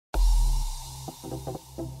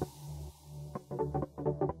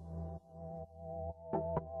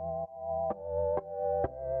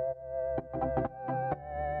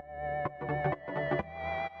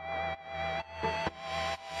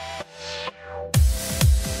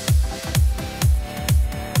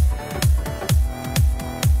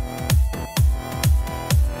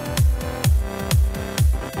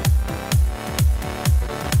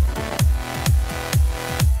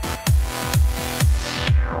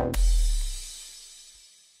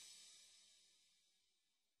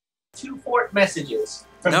Two fort messages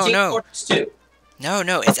from No, Team no. Fortress 2.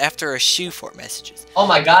 No, it's after a shoe fort messages. Oh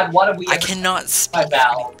my god, what have we I ever cannot by speak.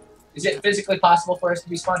 Valve? Is it physically possible for us to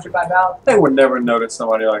be sponsored by Valve? They would never notice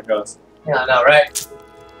somebody like us. Yeah, I know, right?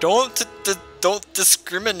 Don't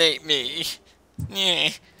discriminate me. Yeah.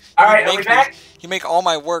 Alright, are we back? You make all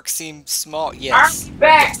my work seem small. Yes. Are we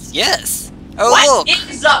back? Yes. Oh, What look.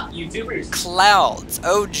 is up, YouTubers? Clouds.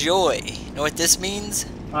 Oh, joy. You know what this means?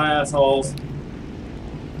 Hi, assholes.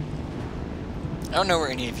 I don't know where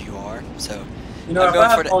any of you are, so... You know, I'm if going I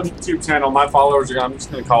have for my own YouTube channel, my followers are I'm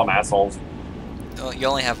just going to call them assholes. Oh, you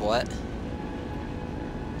only have what?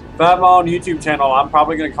 If I have my own YouTube channel, I'm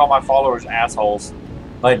probably going to call my followers assholes.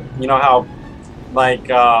 Like, you know how, like,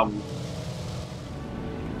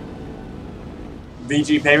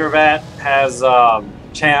 VG Paperbat has,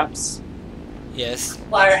 champs. Yes.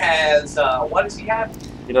 Flyer has, what does he have?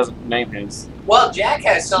 He doesn't name his. Well, Jack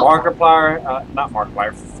has something. Markiplier, not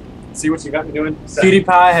Markiplier. See what you got me doing? So-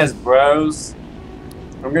 PewDiePie has bros.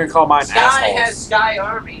 I'm going to call mine Sky assholes. has Sky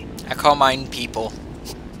Army. I call mine people.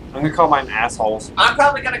 I'm going to call mine assholes. I'm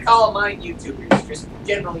probably gonna call mine YouTubers, just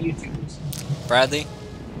general YouTubers. Bradley,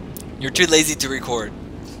 you're too lazy to record.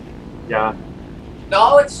 Yeah.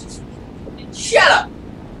 No, it's... Shut up!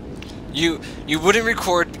 You wouldn't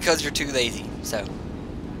record because you're too lazy, so...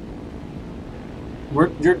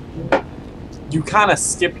 You kind of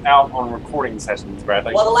skipped out on recording sessions,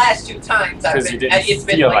 Bradley. Well, the last two times I've Because been, you didn't it's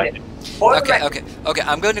been feel late. like it. For the record, Okay,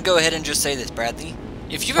 I'm going to go ahead and just say this, Bradley.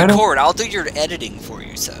 If you I don't- record, I'll do your editing for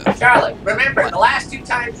you, so... Charlotte, remember, the last two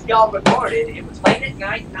times y'all recorded, it was late at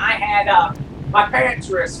night, and I had, my parents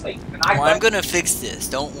were asleep, and I Well, I'm couldn't- gonna fix this,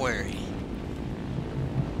 don't worry.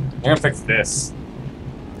 I'm going to fix this.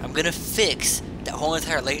 I'm gonna fix that whole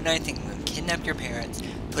entire late night thing. I'm gonna kidnap your parents,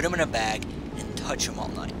 put them in a bag, and touch them all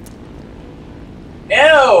night.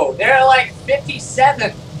 No, they're like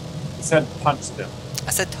 57. He said punch them.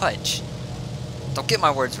 I said touch. Don't get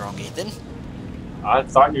my words wrong, Ethan. I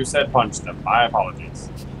thought you said punch them. My apologies.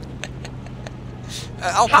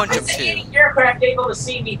 I'll How punch them is too. any aircraft able to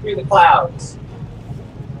see me through the clouds?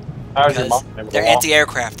 How's your Because mom able to they're walk?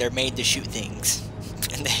 anti-aircraft. They're made to shoot things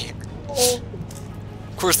in the air.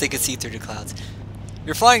 Of course they can see through the clouds.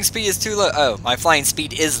 Your flying speed is too low. Oh, my flying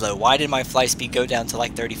speed is low. Why did my fly speed go down to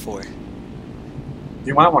like 34?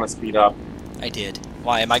 You might want to speed up. I did.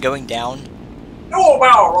 Why, am I going down? No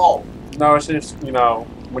barrel roll. No, it's just, you know,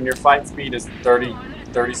 when your flight speed is 30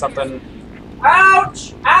 something.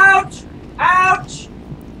 Ouch! Ouch! Ouch!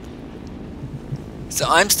 So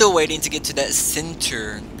I'm still waiting to get to that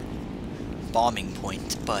center bombing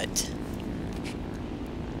point, but...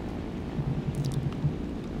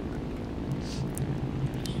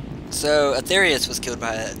 So, Aetherius was killed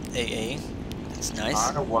by AA. That's nice.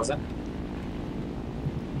 It wasn't.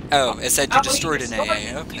 Oh, it said you I destroyed believe an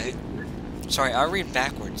it's AA. Okay. Sorry, I'll read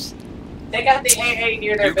backwards. They got the AA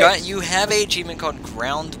near their base. You have a achievement called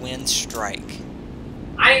Ground Wind Strike.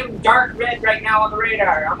 I am dark red right now on the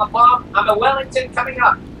radar. I'm a bomb. I'm a Wellington coming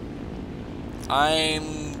up.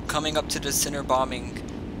 I'm coming up to the center bombing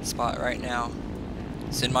spot right now.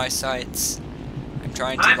 It's in my sights. I'm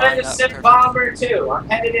trying to I'm line in the up center perfect- bomber too. I'm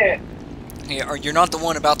headed in. Hey, you're not the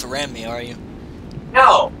one about to ram me, are you?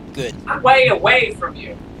 No, Good. I'm way away from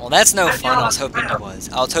you. Well, that's no I'm fun. down I was on the hoping you ground. was.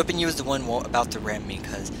 I was hoping you was the one about to ram me,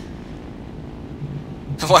 cause.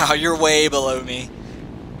 Wow, you're way below me.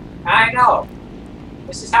 I know.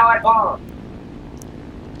 This is how I bomb.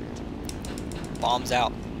 Bombs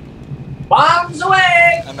out. Bombs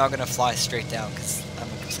away! I'm not gonna fly straight down, cause I'm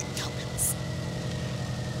a complete dumbass.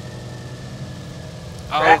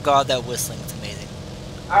 Oh Crap. god, that whistling is amazing.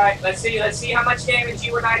 Alright, let's see how much damage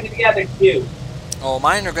you and I together do. Oh,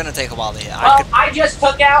 mine are gonna take a while to hit. Well, I just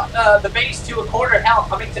took out the base to a quarter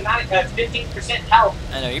health. I'm into 15% health.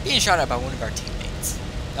 I know, you're being shot at by one of our teammates.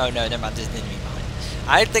 Oh no, never mind, there's an enemy behind.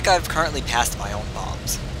 I think I've currently passed my own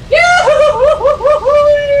bombs.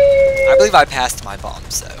 I believe I passed my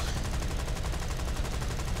bombs, so.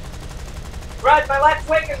 Right, my left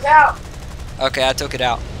wing is out. Okay, I took it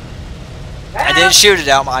out. I didn't shoot it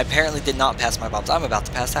out, I apparently did not pass my bombs. I'm about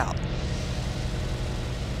to pass out.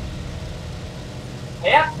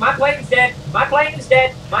 Yep, my plane's dead. My plane is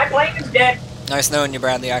dead. My plane is dead. Nice knowing you,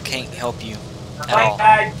 Bradley. I can't help you My at plane all.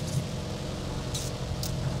 died.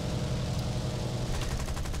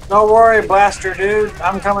 Don't worry, Blaster dude.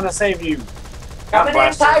 I'm coming to save you. Coming in,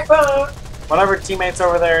 Blaster. Typhoon. Whatever teammates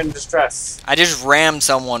over there in distress. I just rammed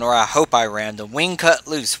someone, or I hope I rammed a wing cut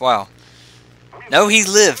loose. Wow. No, he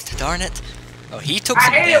lived. Darn it. Oh, he took I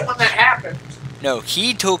some hate it damage. when that happens. No,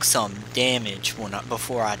 he took some damage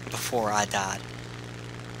before I died.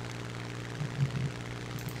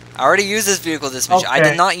 I already used this vehicle this mission. I Okay.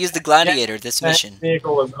 did not use the Gladiator this That mission.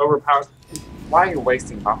 vehicle is overpowered. Why are you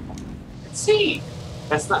wasting popcorn? It's seed.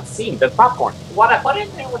 That's not seed. That's popcorn. What I put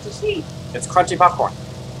in there was a seed. It's crunchy popcorn.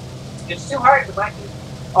 It's too hard to make.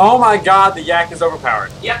 Oh my god, the yak is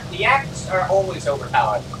overpowered. Yep, the yaks are always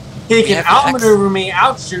overpowered. He We can have yaks? outmaneuver me,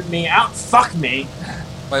 outshoot me, outfuck me.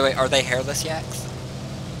 Wait, are they hairless yaks?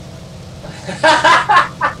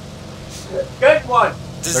 Good one.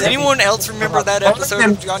 Does They're- anyone else remember that episode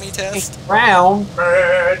of Johnny Test? Round.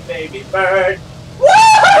 Bird, baby bird. Woo!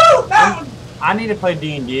 No! I need to play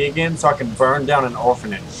D&D again so I can burn down an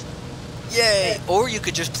orphanage. Yay! Or you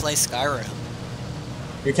could just play Skyrim.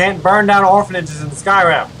 You can't burn down orphanages in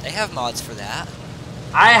Skyrim. They have mods for that.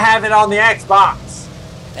 I have it on the Xbox.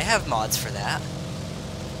 They have mods for that.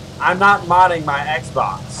 I'm not modding my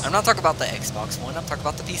Xbox. I'm not talking about the Xbox one. I'm talking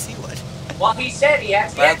about the PC one. Well, he said he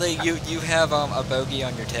has the Bradley, you have a bogey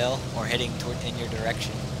on your tail or heading in your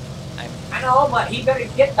direction. I know, but he better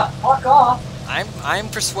get the fuck off. I'm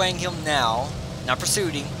persuading him now, not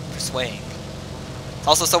pursuing, persuading.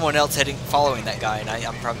 Also, someone else following that guy, and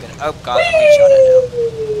I'm probably gonna. Oh god, I'm being shot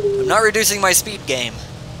at now. I'm not reducing my speed game.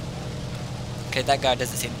 Okay, that guy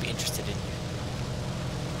doesn't seem to be interested in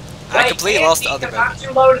you. I completely lost the other bogey. I'm bogey.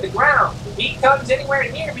 too low to the ground. If he comes anywhere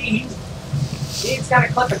near me, he's got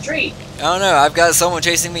to clip a tree. I don't know. I've got someone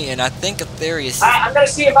chasing me, and I think there he is. I'm gonna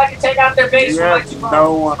see if I can take out their base You with my have two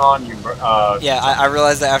no one on you, bro. Yeah, I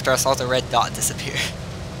realized that after I saw the red dot disappear.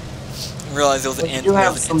 I realized it was an But ant. you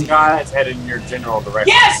have some guys headed in your general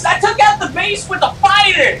direction. Yes, I took out the base with a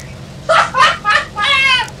fighter.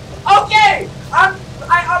 Okay,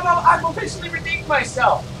 I'm officially redeemed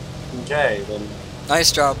myself. Okay, then.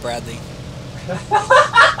 Nice job, Bradley.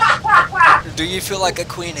 Do you feel like a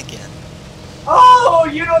queen again? Oh,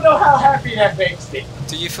 you don't know how happy that makes me.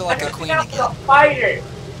 Do you feel I like a took queen out again? the fighter.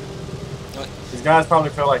 These guys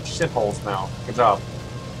probably feel like shitholes now. Good job.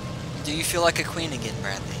 Do you feel like a queen again,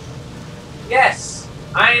 Bradley? Yes,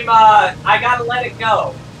 I gotta let it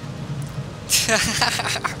go.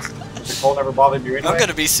 The cold never bothered you anyway? I'm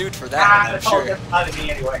gonna be sued for that one, I'm The cold sure. doesn't bother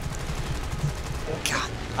me anyway. God,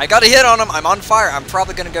 I got a hit on him. I'm on fire. I'm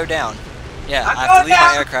probably gonna go down. Yeah, I'm I have to going leave my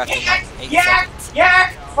down. aircraft in Yak, like 8 yak, seconds.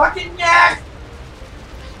 yak, fucking yak.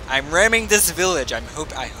 I'm ramming this village. I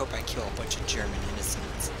hope I kill a bunch of German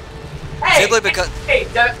innocents. Hey, Simply because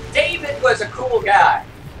David was a cool guy.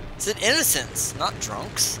 it's an innocents, not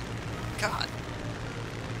drunks. God,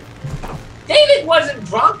 David wasn't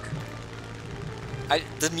drunk.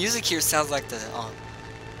 the music here sounds like the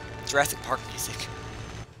Jurassic Park music.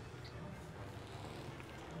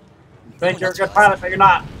 You think you're a good pilot, but you're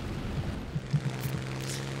not.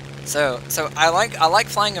 So I like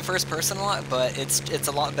flying in first person a lot, but it's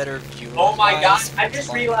a lot better view. Oh my god, I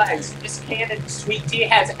just realized this cannon sweet tea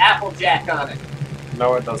has Applejack on it.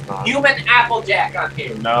 No, it does not. Human Applejack on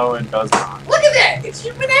here. No, it does not. Look at that! It's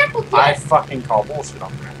human I Applejack. fucking call bullshit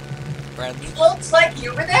on that. Bradley, Looks like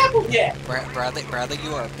human Applejack. Bradley,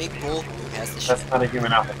 you are a big bull who has the shit. That's not a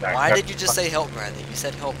human applejack. Why That's did you just say help, Bradley? You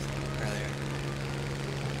said help earlier.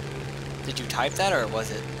 Did you type that, or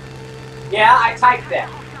was it? Yeah, I typed that.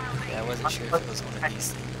 Yeah, I wasn't sure if it was one of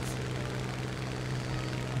these things.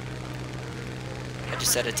 I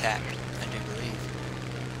just said attack, I do believe.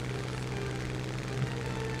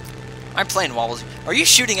 I'm playing wobbles. Are you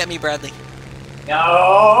shooting at me, Bradley?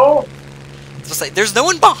 No. It's just like, there's no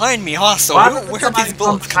one behind me, hostile. Why Where would are somebody these come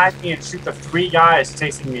bullets coming? behind me and shoot the 3 guys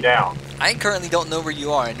chasing me down? I currently don't know where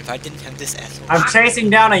you are, and if I didn't have this asshole. I'm chasing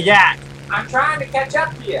down a yak. I'm trying to catch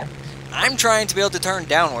up to you. I'm trying to be able to turn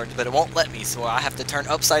downwards, but it won't let me, so I have to turn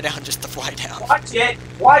upside down just to fly down. Watch it.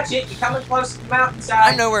 Watch it. You're coming close to the mountainside.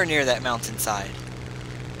 I'm nowhere near that mountainside.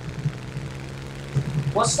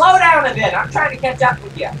 Well, slow down a bit. I'm trying to catch up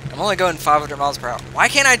with you. I'm only going 500 miles per hour. Why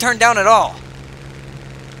can't I turn down at all?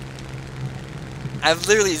 I have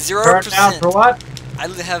literally 0%. Turn down for what? I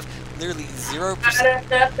have literally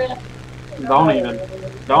 0%. Don't even.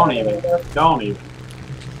 Don't even. Don't even.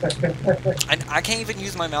 I can't even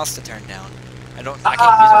use my mouse to turn down. I can't use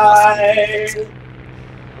my mouse.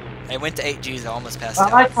 I went to 8 Gs. I almost passed I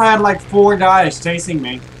out. like I had like 4 guys chasing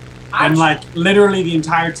me. And like literally the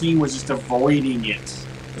entire team was just avoiding it.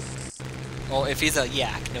 Well, if he's a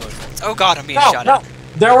yak, no offense. Oh god, I'm being shot at.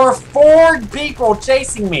 There were 4 people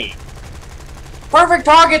chasing me. Perfect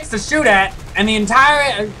targets to shoot at, and the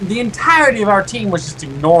entirety of our team was just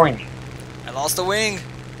ignoring me. I lost a wing.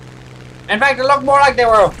 In fact, it looked more like they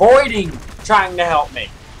were avoiding trying to help me.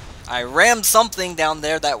 I rammed something down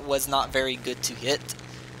there that was not very good to hit.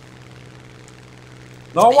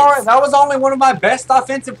 Don't worry, that was only one of my best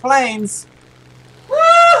offensive planes.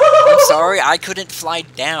 I'm sorry, I couldn't fly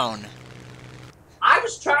down. I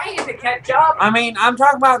was trying to catch up. I mean, I'm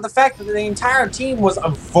talking about the fact that the entire team was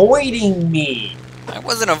avoiding me. I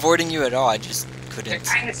wasn't avoiding you at all, I just couldn't.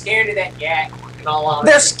 They're kind of scared of that yak, in all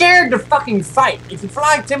honesty. They're scared to fucking fight. If you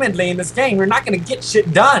fly timidly in this game, you're not gonna get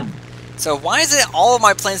shit done. So why is it all of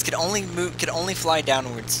my planes could only fly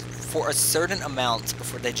downwards for a certain amount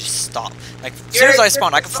before they just stop? Like as soon as I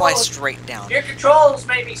spawn, I can fly straight down. Your controls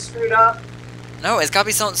may be screwed up. No, it's gotta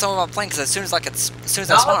be some of my planes, because as soon as I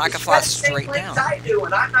spawn, I can fly straight down. I do,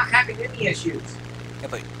 and I'm not having any issues. Yeah,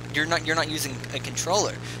 but you're not using a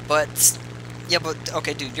controller. But yeah, but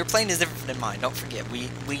okay, dude, your plane is different than mine. Don't forget, you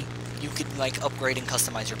could like upgrade and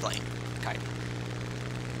customize your plane. Okay.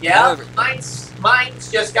 Yeah,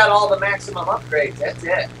 mine's just got all the maximum upgrades. That's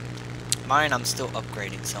it. Mine, I'm still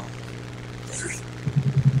upgrading, so.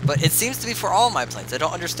 But it seems to be for all my planes. I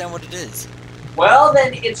don't understand what it is. Well,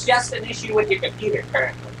 then it's just an issue with your computer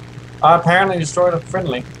currently. I apparently destroyed a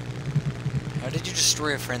friendly. How did you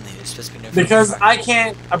destroy a friendly? There's supposed to be no. Because I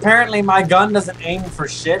can't. Apparently, my gun doesn't aim for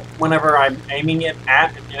shit whenever I'm aiming it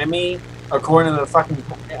at an enemy. According to the fucking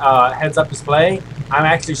heads-up display, I'm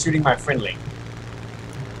actually shooting my friendly.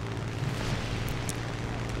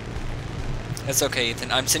 That's okay,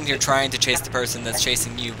 Ethan. I'm sitting here trying to chase the person that's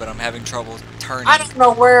chasing you, but I'm having trouble turning. I don't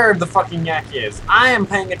know where the fucking yak is. I am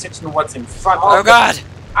paying attention to what's in front of me. Oh god!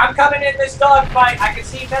 I'm coming in this dogfight. I can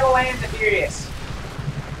see Metal and the Furious.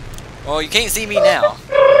 Well, you can't see me now.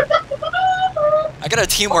 I got a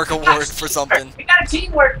teamwork award for something. We got a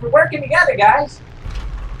teamwork. We're working together, guys.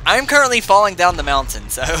 I'm currently falling down the mountain,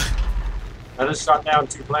 so. I just shot down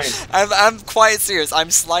 2 planes. I'm quite serious. I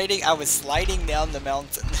was sliding down the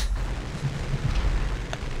mountain.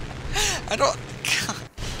 I don't. God,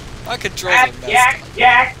 my controls are messed up.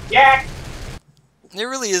 Yak. There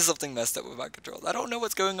really is something messed up with my controls. I don't know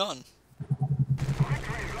what's going on.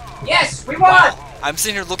 Yes, we won! Wow. I'm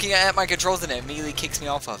sitting here looking at my controls and it immediately kicks me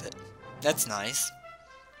off of it. That's nice.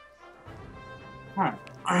 Now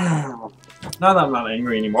that I'm not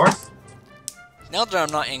angry anymore. Now that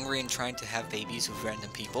I'm not angry and trying to have babies with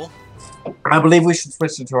random people. I believe we should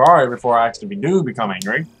switch to Terraria before I actually do become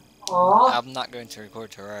angry. Aww. I'm not going to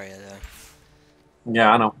record Terraria though.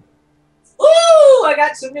 Yeah, I know. Ooh, I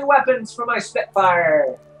got some new weapons for my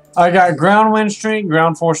Spitfire. I got ground wind streak,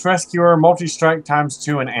 ground force rescuer, multi-strike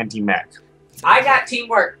 ×2, and anti-mech. I got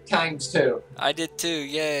teamwork ×2. I did too,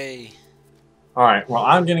 yay. Alright, well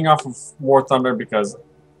I'm getting off of War Thunder because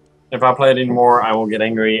if I play it anymore I will get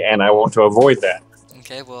angry and I want to avoid that.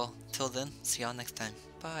 Okay, well, till then, see y'all next time.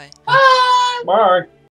 Bye. Bye! Bye!